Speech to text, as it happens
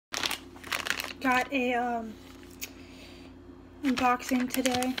got a unboxing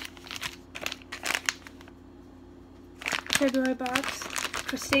today. February box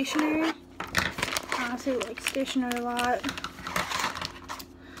for stationery. I honestly like stationery a lot.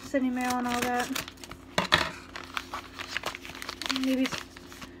 Sending mail and all that. Maybe.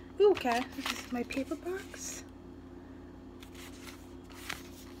 Ooh, okay. This is my paper box.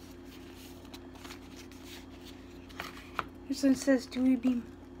 This one says, "Do we be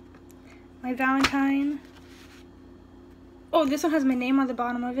my Valentine?" Oh, this one has my name on the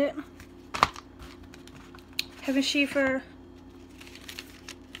bottom of it. Kevin Schaefer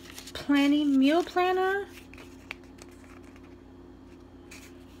planning meal planner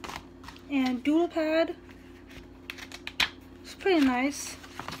and doodle pad. It's pretty nice.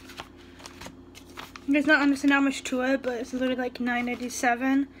 There's not understand how much to it, but it's literally like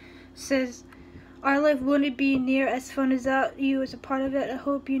 $9.97. Says, "Our life wouldn't be near as fun as that. You as a part of it. I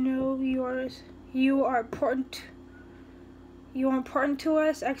hope you know you are important. You are important to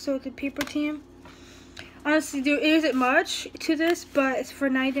us." EXO with the paper team. Honestly, there isn't much to this, but it's for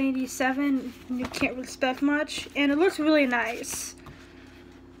 $9.97. You can't really expect much, and it looks really nice.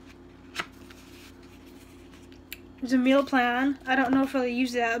 There's a meal plan. I don't know if I'll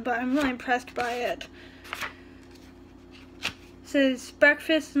use that, but I'm really impressed by it. It says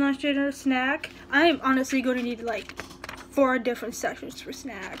breakfast, lunch, dinner, snack. I'm honestly going to need like 4 different sections for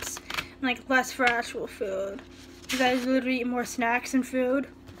snacks, and like less for actual food. Because I literally eat more snacks than food.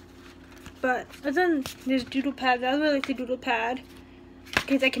 But then there's doodle pad. I really like the doodle pad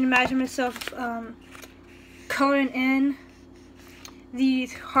because I can imagine myself coloring in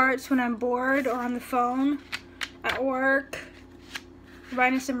these hearts when I'm bored or on the phone at work,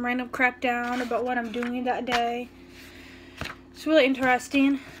 writing some random crap down about what I'm doing that day. It's really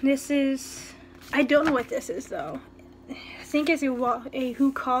interesting. This is, I don't know what this is though. I think it's a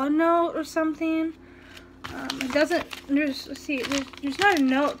who called note or something. It doesn't, let's see, there's not a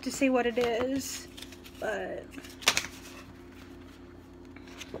note to say what it is, but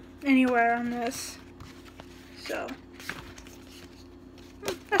anywhere on this, so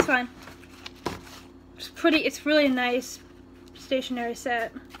that's fine. It's really a nice stationery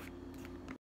set.